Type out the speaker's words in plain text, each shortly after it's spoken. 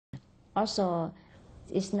Also,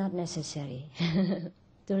 it's not necessary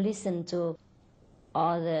to listen to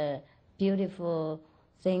all the beautiful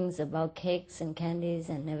things about cakes and candies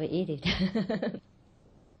and never eat it.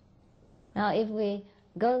 Now, if we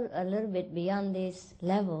go a little bit beyond this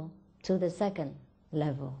level to the second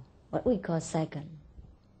level, what we call second,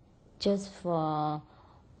 just for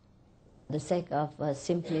the sake of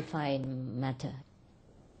simplifying matter.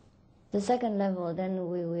 The second level, then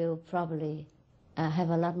we will probably have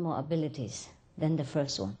a lot more abilities than the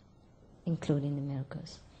first one, including the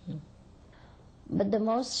miracles. But the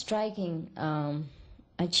most striking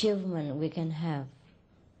achievement we can have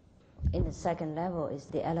in the second level is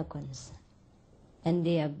the eloquence and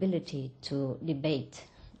the ability to debate.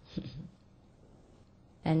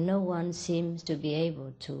 And no one seems to be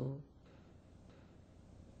able to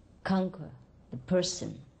conquer the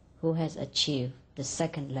person who has achieved the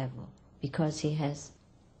second level, because he has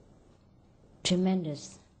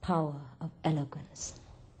tremendous power of eloquence,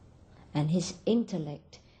 and his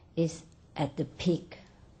intellect is at the peak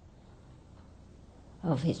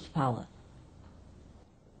of his power.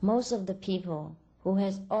 Most of the people who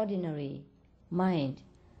has ordinary mind,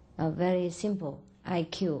 a very simple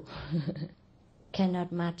IQ,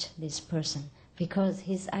 cannot match this person, because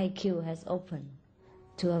his IQ has opened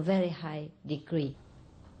to a very high degree.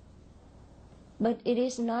 But it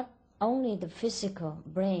is not only the physical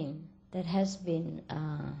brain that has been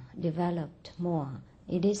developed more.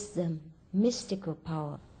 It is the mystical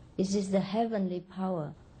power. It is the heavenly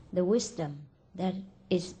power, the wisdom that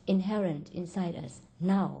is inherent inside us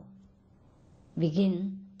now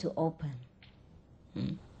begin to open.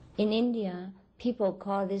 In India, people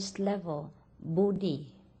call this level Buddhi,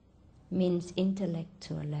 means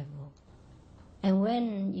intellectual level. And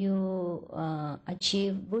when you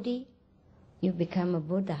achieve Buddhi, you become a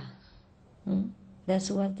Buddha. That's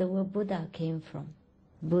what the word Buddha came from.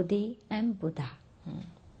 Buddhi and Buddha.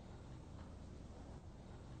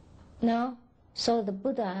 Now, so the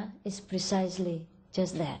Buddha is precisely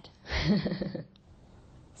just that.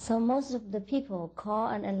 So most of the people call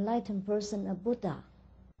an enlightened person a Buddha.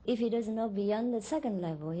 If he doesn't know beyond the second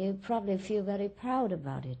level, he'll probably feel very proud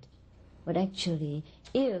about it. But actually,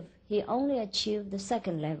 if he only achieved the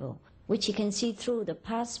second level, which he can see through the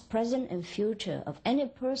past, present, and future of any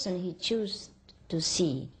person he chooses to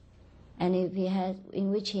see, and if he has,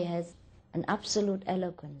 in which he has an absolute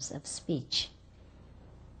eloquence of speech,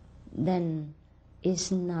 then it's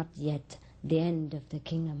not yet the end of the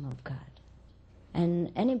kingdom of God.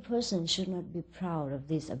 And any person should not be proud of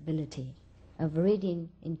this ability of reading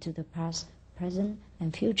into the past, present,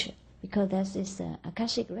 and future, because that is the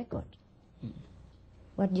Akashic record.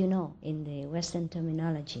 What you know in the Western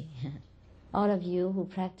terminology. All of you who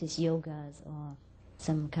practice yogas or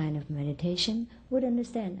some kind of meditation would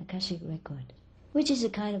understand Akashic record, which is a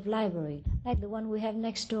kind of library, like the one we have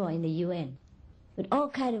next door in the UN, with all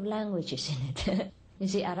kind of languages in it. You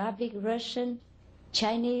see, Arabic, Russian,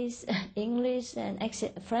 Chinese, English, and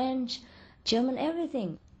French, German,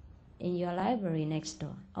 everything in your library next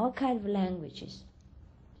door, all kind of languages.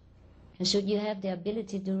 And should you have the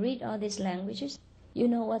ability to read all these languages, you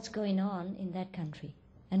know what's going on in that country.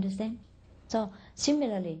 Understand? So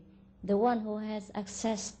similarly, the one who has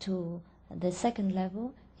access to the second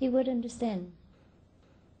level, he would understand.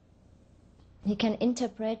 He can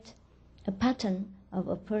interpret a pattern of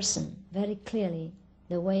a person very clearly,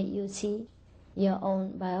 the way you see your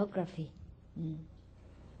own biography.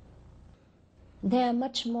 There are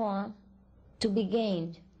much more to be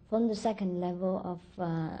gained from the second level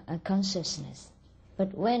of consciousness.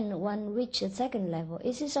 But when one reaches the second level,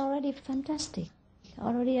 it is already fantastic,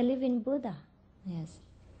 already a living Buddha. Yes,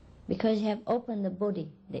 because you have opened the body,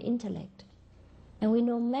 the intellect. And we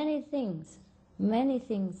know many things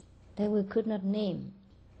that we could not name.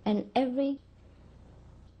 And every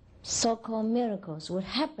so-called miracles would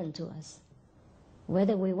happen to us,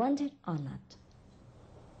 whether we want it or not.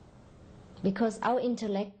 Because our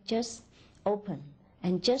intellect just open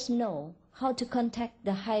and just know how to contact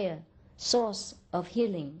the higher source of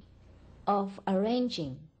healing, of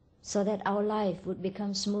arranging, so that our life would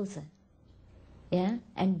become smoother,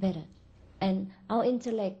 and better. And our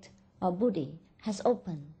intellect, or Buddhi, has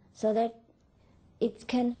opened so that it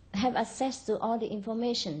can have access to all the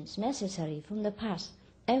information necessary from the past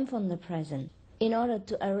and from the present in order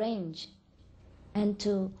to arrange and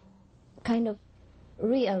to kind of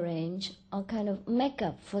rearrange or kind of make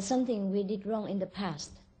up for something we did wrong in the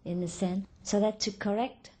past, in a sense, so that to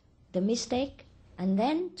correct the mistake and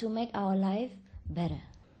then to make our life better.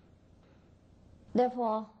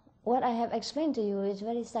 Therefore, what I have explained to you is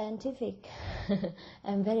very scientific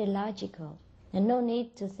and very logical. And no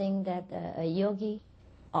need to think that a yogi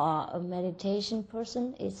or a meditation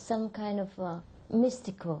person is some kind of a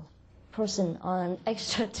mystical person or an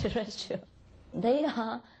extraterrestrial. They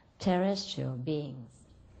are terrestrial beings,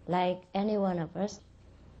 like any one of us,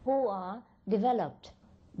 who are developed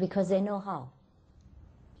because they know how.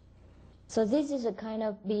 So this is a kind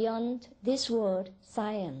of beyond this world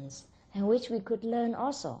science, and which we could learn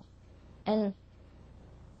also. And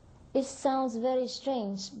it sounds very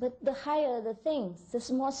strange, but the higher the things,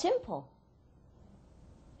 the more simple.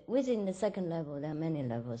 Within the second level, there are many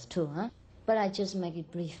levels too, but I just make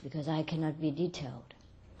it brief because I cannot be detailed.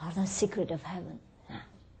 All the secret of heaven.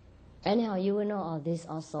 Anyhow, you will know all this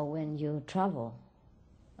also when you travel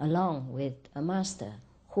along with a master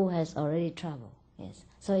who has already traveled. Yes,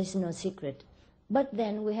 so it's no secret. But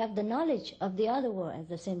then we have the knowledge of the other world at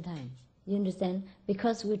the same time. You understand?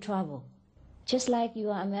 Because we travel. Just like you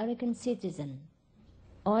are American citizen,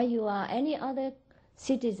 or you are any other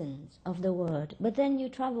citizens of the world, but then you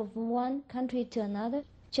travel from one country to another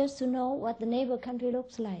just to know what the neighbor country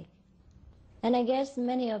looks like. And I guess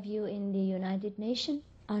many of you in the United Nations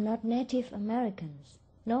are not Native Americans,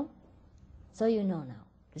 no? So you know now,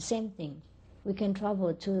 the same thing. We can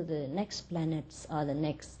travel to the next planets or the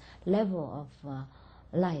next level of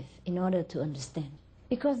life in order to understand.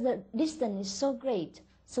 Because the distance is so great,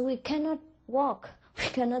 so we cannot walk, we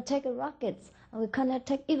cannot take a rocket, and we cannot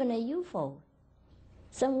take even a UFO.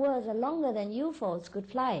 Some worlds are longer than UFOs could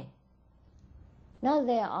fly. Now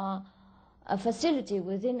there are a facility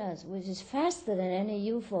within us which is faster than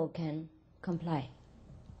any UFO can comply.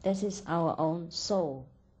 This is our own soul.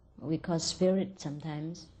 We call spirit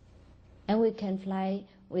sometimes. And we can fly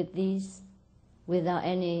with these without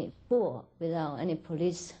any fear, without any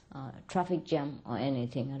police traffic jam or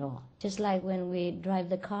anything at all. Just like when we drive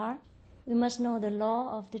the car, we must know the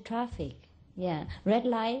law of the traffic. Yeah, red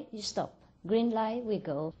light, you stop. Green light, we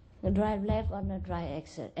go. You drive left or not drive,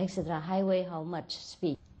 etc. Highway, how much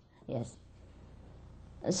speed? Yes.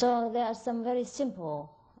 So there are some very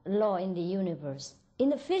simple law in the universe. In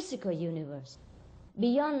the physical universe,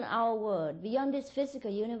 beyond our world, beyond this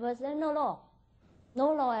physical universe, there's no law.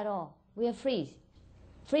 No law at all. We are free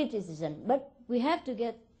citizen. But we have to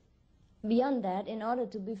get beyond that in order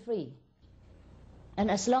to be free. And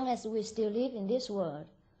as long as we still live in this world,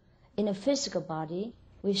 in a physical body,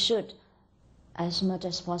 we should, as much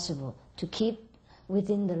as possible, to keep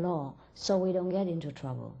within the law so we don't get into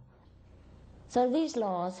trouble. So these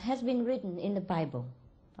laws has been written in the Bible,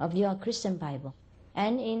 of your Christian Bible,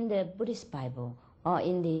 and in the Buddhist Bible, or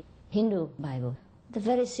in the Hindu Bible. The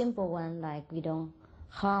very simple one, like we don't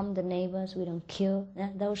harm the neighbors, we don't kill,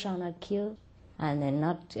 thou shalt not kill, and then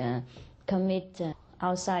not commit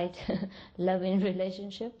outside loving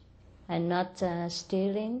relationship, and not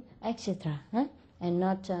stealing, etc., and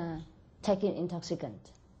not taking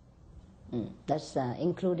intoxicant. That's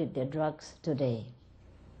included the drugs today.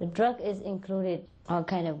 The drug is included all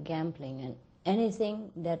kind of gambling and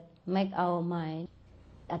anything that make our mind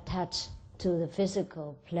attached to the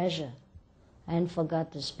physical pleasure and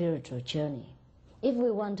forgot the spiritual journey. If we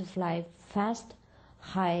want to fly fast,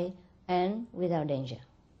 high, and without danger.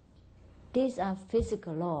 These are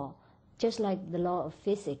physical law, just like the law of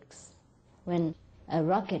physics. When a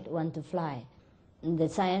rocket wants to fly, the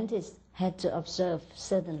scientists had to observe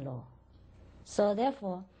certain law. So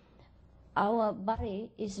therefore, our body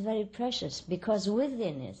is very precious because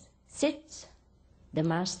within it sits the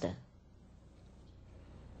master.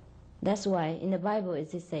 That's why in the Bible it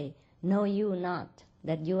says, know you not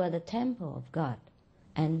that you are the temple of God,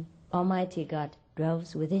 and Almighty God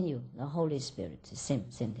dwells within you, the Holy Spirit, the same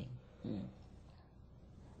thing.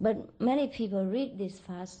 But many people read this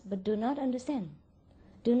fast but do not understand,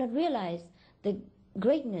 do not realize the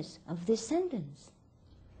greatness of this sentence,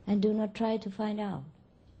 and do not try to find out.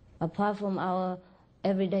 Apart from our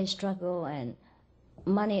everyday struggle and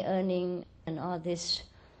money earning and all these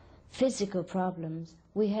physical problems,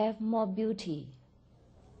 we have more beauty,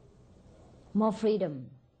 more freedom,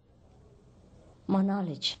 more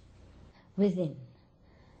knowledge within.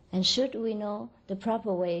 And should we know the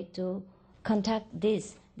proper way to contact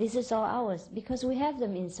this is all ours because we have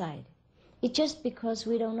them inside. It's just because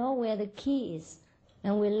we don't know where the key is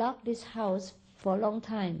and we lock this house for a long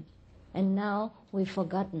time. And now we've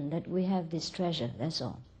forgotten that we have this treasure, that's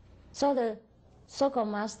all. So the so-called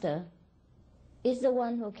master is the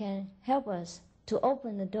one who can help us to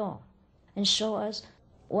open the door and show us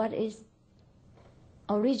what is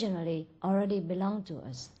originally already belonged to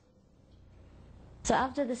us. So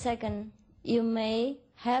after the second, you may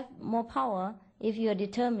have more power if you are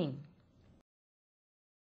determined